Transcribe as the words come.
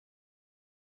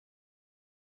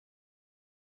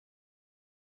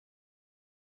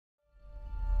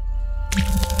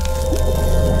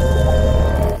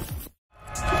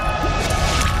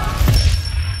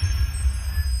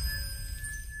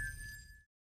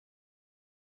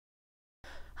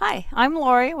Hi, I'm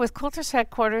Lori with Quilters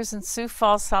Headquarters in Sioux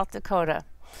Falls, South Dakota.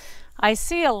 I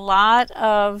see a lot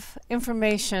of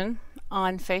information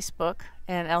on Facebook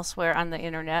and elsewhere on the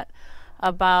internet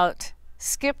about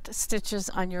skipped stitches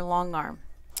on your long arm.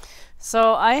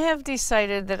 So I have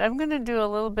decided that I'm going to do a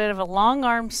little bit of a long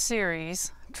arm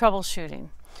series, troubleshooting.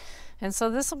 And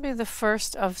so this will be the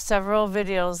first of several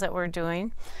videos that we're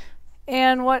doing.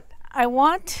 And what I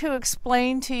want to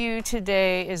explain to you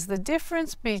today is the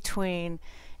difference between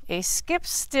a skip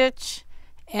stitch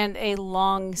and a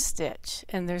long stitch,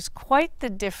 and there's quite the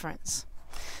difference.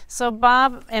 So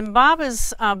Bob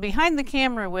is behind the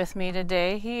camera with me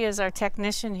today. He is our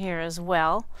technician here as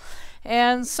well.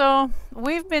 And so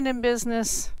we've been in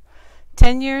business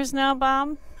 10 years now,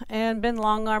 Bob, and been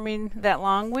long arming that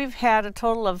long. We've had a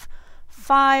total of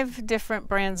 5 different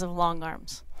brands of long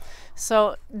arms.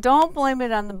 So don't blame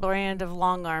it on the brand of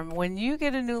long arm. When you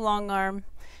get a new long arm,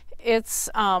 it's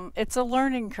a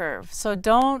learning curve. So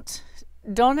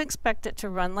don't expect it to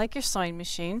run like your sewing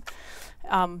machine.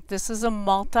 This is a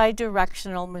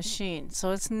multi-directional machine,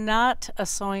 so it's not a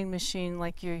sewing machine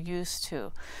like you're used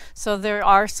to. So there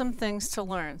are some things to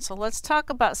learn. So let's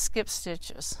talk about skip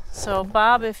stitches. So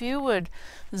Bob, if you would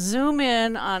zoom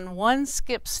in on one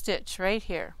skip stitch right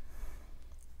here.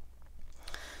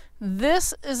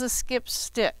 This is a skip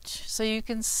stitch. So you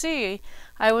can see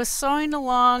I was sewing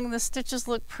along, the stitches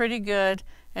look pretty good,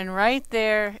 and right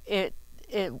there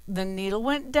the needle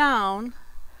went down.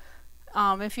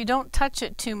 If you don't touch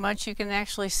it too much, you can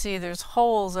actually see there's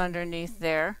holes underneath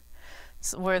there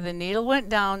where the needle went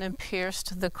down and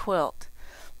pierced the quilt,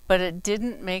 but it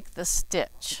didn't make the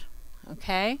stitch.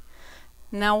 Okay,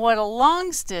 now what a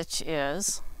long stitch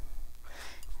is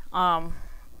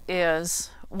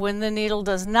when the needle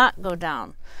does not go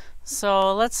down.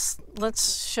 So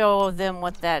let's show them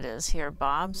what that is here,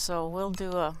 Bob. So we'll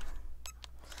do I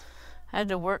had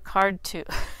to work hard to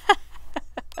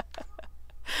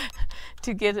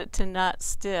to get it to not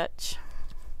stitch.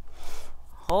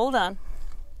 Hold on.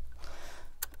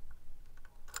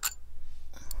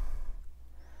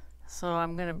 So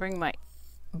I'm going to bring my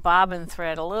bobbin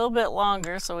thread a little bit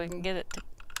longer so we can get it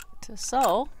to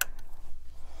sew.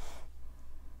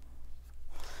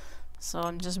 So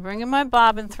I'm just bringing my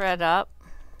bobbin thread up.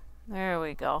 There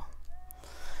we go.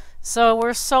 So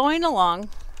we're sewing along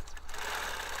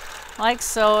like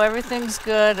so, everything's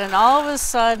good, and all of a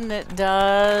sudden it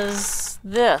does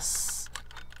this,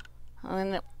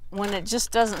 and when it just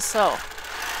doesn't sew.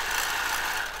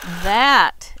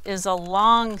 That is a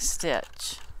long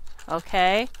stitch,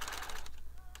 okay?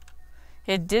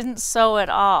 It didn't sew at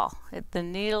all. The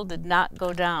needle did not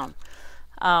go down.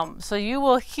 So you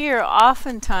will hear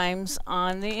oftentimes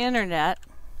on the internet,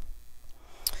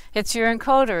 it's your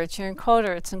encoder, it's your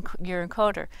encoder, it's your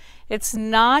encoder. It's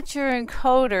not your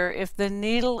encoder if the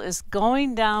needle is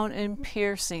going down and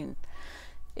piercing.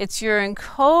 It's your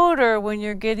encoder when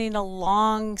you're getting a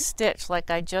long stitch like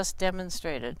I just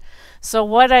demonstrated. So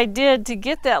what I did to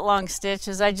get that long stitch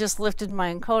is I just lifted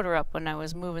my encoder up when I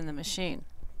was moving the machine.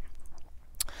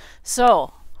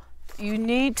 So you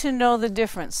need to know the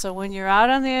difference. So when you're out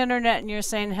on the internet and you're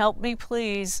saying, help me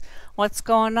please, what's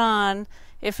going on?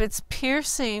 If it's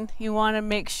piercing, you want to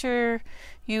make sure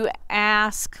you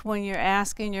ask when you're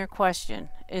asking your question,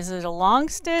 is it a long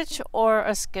stitch or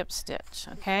a skip stitch?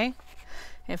 Okay?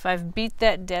 If I've beat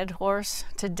that dead horse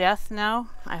to death now,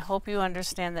 I hope you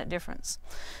understand that difference.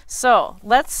 So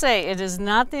let's say it is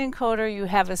not the encoder, you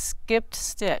have a skipped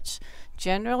stitch.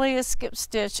 Generally, a skip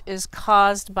stitch is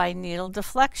caused by needle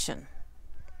deflection.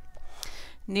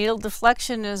 Needle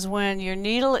deflection is when your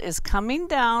needle is coming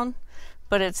down,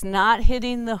 but it's not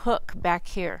hitting the hook back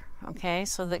here. Okay,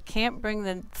 so that can't bring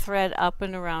the thread up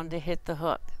and around to hit the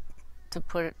hook to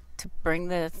bring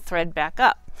the thread back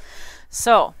up.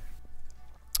 So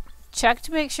check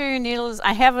to make sure your needle is.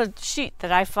 I have a sheet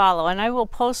that I follow, and I will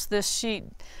post this sheet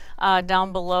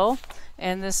down below.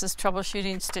 And this is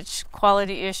troubleshooting stitch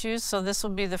quality issues. So this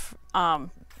will be the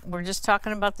we're just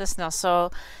talking about this now.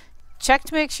 So check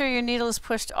to make sure your needle is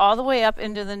pushed all the way up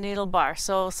into the needle bar.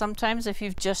 So sometimes if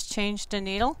you've just changed a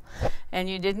needle and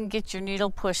you didn't get your needle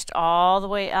pushed all the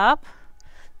way up,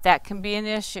 that can be an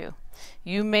issue.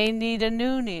 You may need a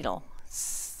new needle.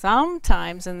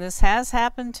 Sometimes, and this has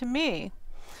happened to me,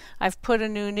 I've put a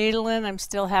new needle in, I'm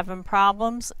still having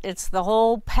problems. It's the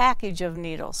whole package of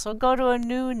needles. So go to a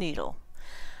new needle.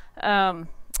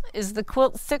 Is the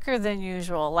quilt thicker than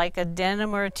usual, like a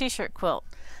denim or a t-shirt quilt?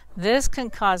 This can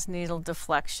cause needle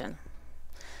deflection.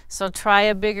 So try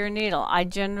a bigger needle. I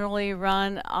generally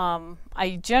run an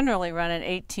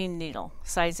 18 needle,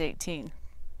 size 18.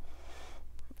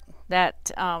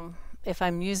 That if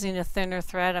I'm using a thinner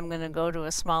thread, I'm going to go to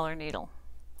a smaller needle.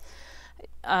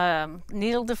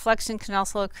 Needle deflection can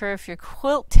also occur if your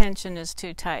quilt tension is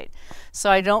too tight. So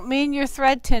I don't mean your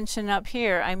thread tension up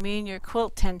here, I mean your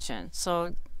quilt tension.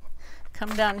 So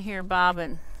come down here, Bob,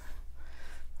 and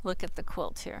look at the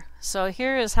quilt here. So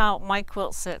here is how my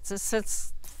quilt sits. It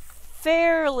sits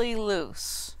fairly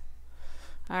loose.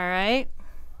 All right,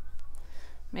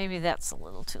 maybe that's a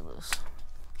little too loose.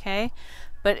 Okay,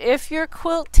 but if your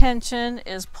quilt tension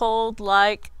is pulled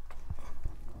like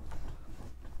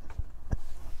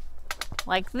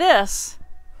this,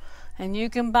 and you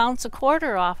can bounce a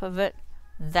quarter off of it,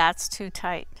 that's too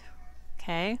tight.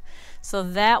 Okay, so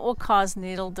that will cause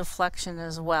needle deflection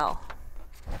as well.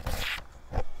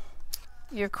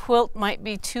 Your quilt might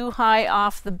be too high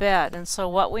off the bed, and so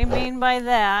what we mean by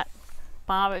that,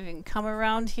 Bob, if you can come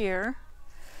around here,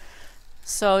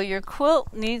 so your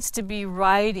quilt needs to be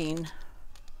riding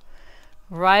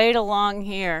right along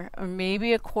here, or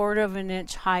maybe a quarter of an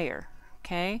inch higher.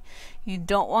 Okay, you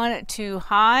don't want it too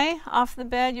high off the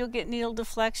bed, you'll get needle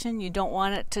deflection. You don't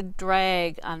want it to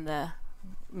drag on the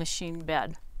machine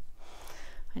bed.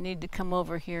 I need to come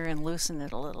over here and loosen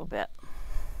it a little bit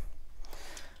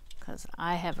because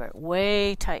I have it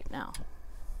way tight now.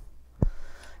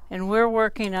 And we're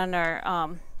working on our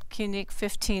Qnique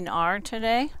 15R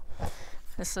today.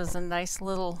 This is a nice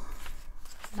little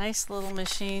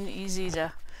machine, easy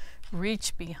to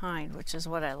reach behind, which is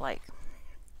what I like.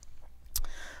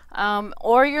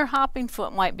 Or your hopping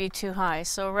foot might be too high.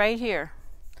 So right here,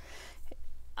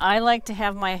 I like to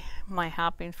have my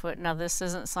hopping foot. Now this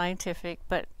isn't scientific,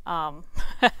 but I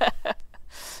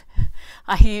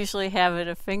usually have it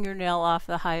a fingernail off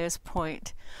the highest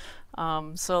point.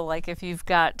 So like if you've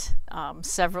got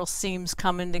several seams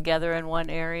coming together in one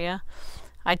area,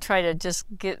 I try to just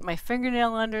get my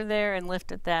fingernail under there and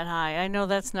lift it that high. I know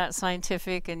that's not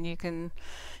scientific, and you can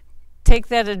take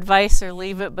that advice or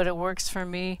leave it, but it works for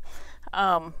me.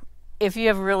 If you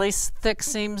have really thick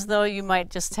seams though, you might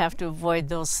just have to avoid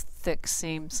those thick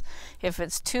seams. If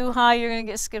it's too high, you're going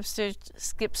to get skip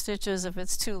stitches. If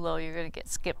it's too low, you're going to get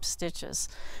skip stitches.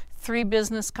 3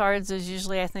 business cards is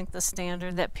usually, I think, the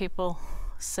standard that people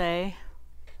say.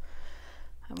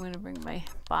 I'm going to bring my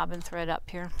bobbin thread up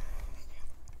here.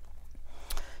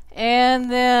 And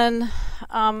then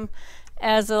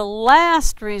as a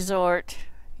last resort,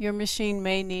 your machine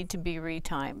may need to be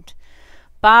retimed.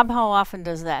 Bob, how often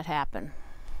does that happen?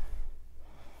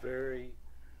 Hardly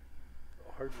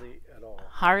at all.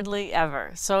 Hardly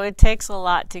ever. So it takes a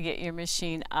lot to get your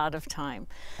machine out of time.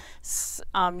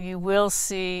 You will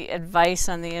see advice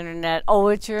on the internet, oh,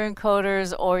 it's your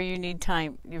encoders, or you need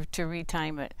time to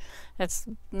retime it. That's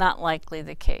not likely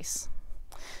the case.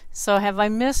 So have I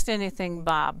missed anything,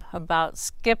 Bob, about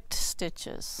skipped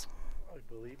stitches? I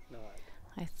believe not.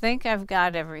 I think I've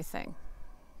got everything.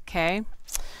 Okay.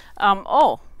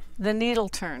 Oh, the needle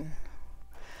turn.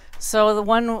 So the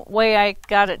one way I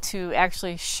got it to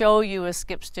actually show you a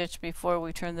skip stitch before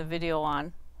we turned the video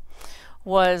on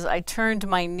was I turned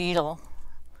my needle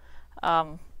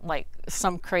like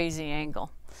some crazy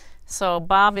angle. So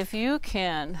Bob, if you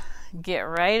can get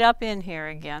right up in here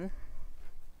again.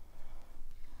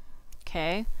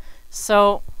 Okay,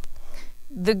 so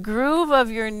the groove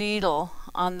of your needle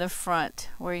on the front,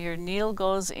 where your needle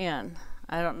goes in,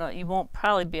 I don't know, you won't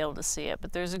probably be able to see it,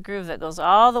 but there's a groove that goes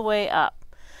all the way up.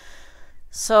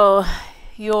 So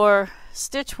your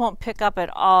stitch won't pick up at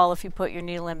all if you put your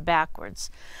needle in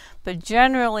backwards. But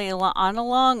generally on a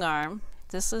long arm,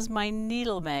 this is my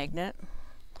needle magnet,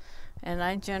 and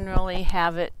I generally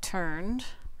have it turned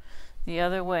the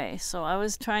other way. So I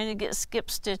was trying to get skip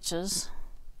stitches.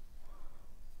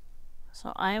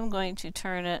 So I am going to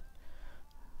turn it.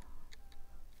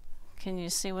 Can you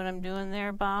see what I'm doing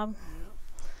there, Bob?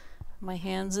 Yep. My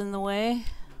hand's in the way?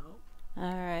 Nope.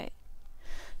 All right.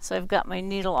 So I've got my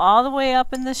needle all the way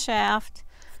up in the shaft,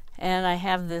 and I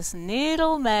have this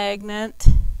needle magnet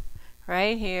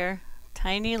right here,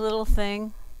 tiny little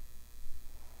thing.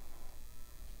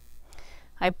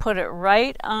 I put it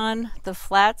right on the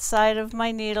flat side of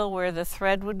my needle where the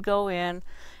thread would go in,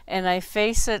 and I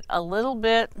face it a little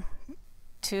bit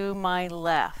to my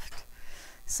left.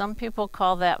 Some people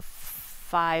call that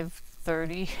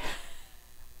 530.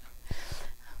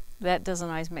 That doesn't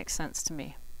always make sense to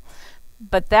me.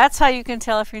 But that's how you can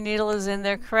tell if your needle is in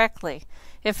there correctly.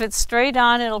 If it's straight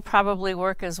on, it'll probably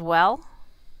work as well,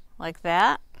 like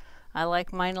that. I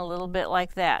like mine a little bit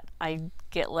like that. I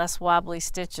get less wobbly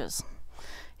stitches.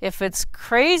 If it's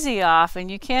crazy off and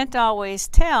you can't always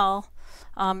tell,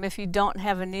 if you don't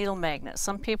have a needle magnet.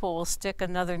 Some people will stick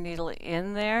another needle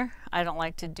in there. I don't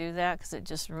like to do that because it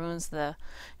just ruins the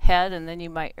head, and then you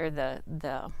might, or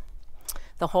the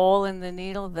hole in the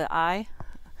needle, the eye,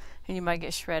 and you might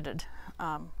get shredded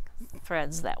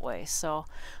threads that way. So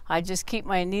I just keep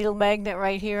my needle magnet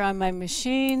right here on my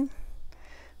machine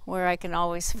where I can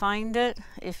always find it.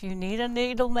 If you need a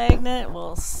needle magnet,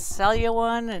 we'll sell you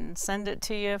one and send it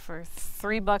to you for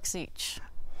 $3 each.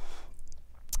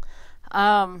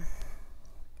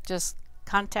 Just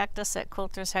contact us at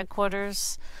Quilters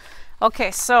Headquarters.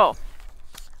 Okay, so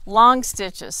long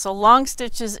stitches. So long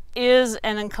stitches is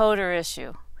an encoder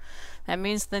issue. That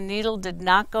means the needle did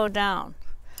not go down.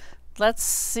 Let's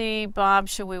see, Bob,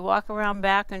 should we walk around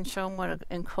back and show them what an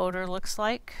encoder looks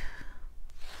like?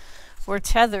 We're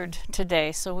tethered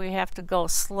today, so we have to go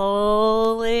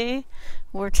slowly.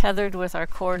 We're tethered with our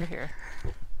cord here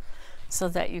so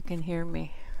that you can hear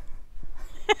me.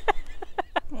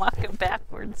 Walking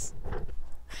backwards.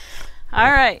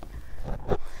 All right.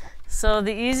 So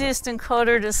the easiest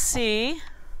encoder to see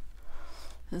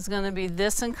is going to be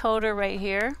this encoder right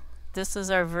here. This is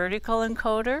our vertical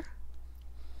encoder.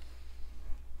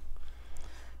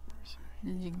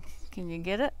 Can you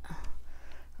get it?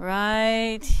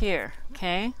 Right here,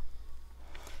 okay?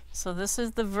 So this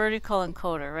is the vertical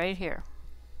encoder right here.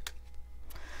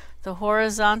 The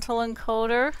horizontal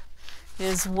encoder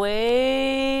is way...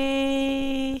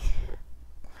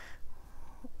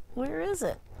 Where is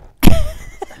it?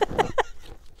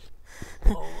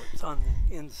 Oh, it's on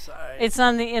the inside. It's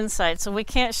on the inside, so we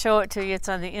can't show it to you. It's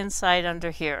on the inside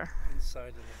under here. Inside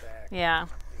of the back. Yeah,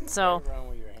 so... Right around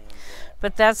where your hands at.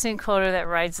 But that's the encoder that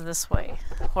rides this way,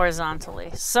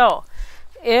 horizontally. So,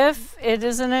 if it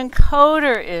is an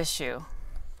encoder issue,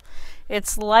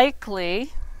 it's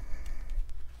likely...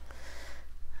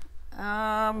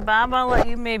 Bob, I'll let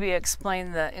you maybe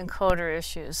explain the encoder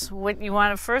issues. What you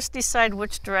want to first decide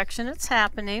which direction it's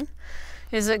happening.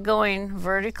 Is it going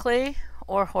vertically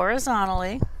or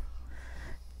horizontally?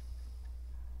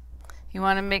 You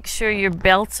want to make sure your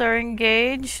belts are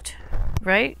engaged,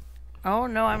 right? Oh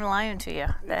no, I'm lying to you.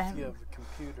 If you have a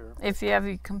computer. If you have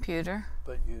your computer.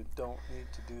 But you don't need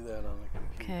to do that on the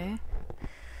computer. Okay. You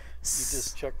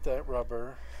just check that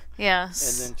rubber.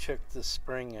 Yes. And then check the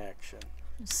spring action.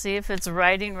 See if it's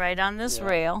riding right on this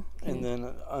rail. And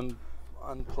then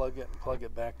unplug it and plug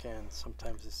it back in.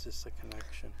 Sometimes it's just a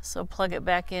connection. So plug it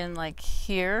back in like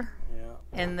here. Yeah.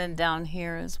 And then down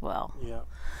here as well. Yeah.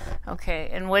 Okay,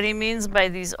 and what he means by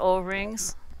these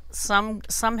O-rings, some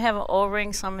have an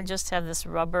O-ring, some just have this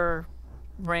rubber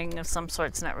ring of some sort.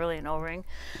 It's not really an O-ring.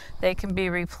 They can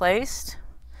be replaced.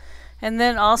 And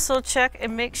then also check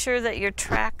and make sure that your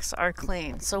tracks are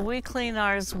clean. So we clean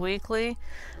ours weekly.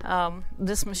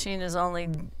 This machine is only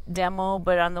demo,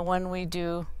 but on the one we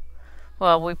do,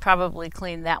 well, we probably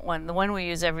clean that one. The one we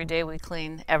use every day, we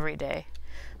clean every day.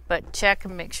 But check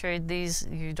and make sure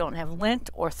you don't have lint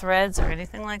or threads or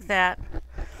anything like that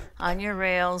on your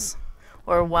rails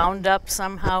or wound up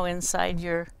somehow inside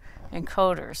your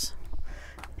encoders.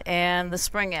 And the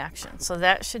spring action. So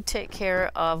that should take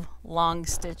care of long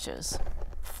stitches.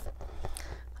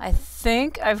 I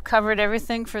think I've covered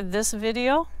everything for this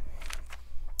video.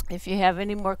 If you have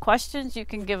any more questions, you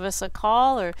can give us a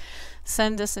call or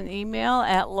send us an email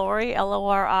at Lori,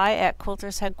 L-O-R-I, at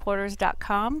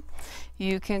quiltersheadquarters.com.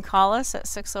 You can call us at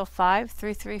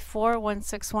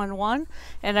 605-334-1611,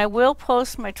 and I will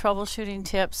post my troubleshooting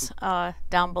tips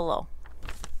down below.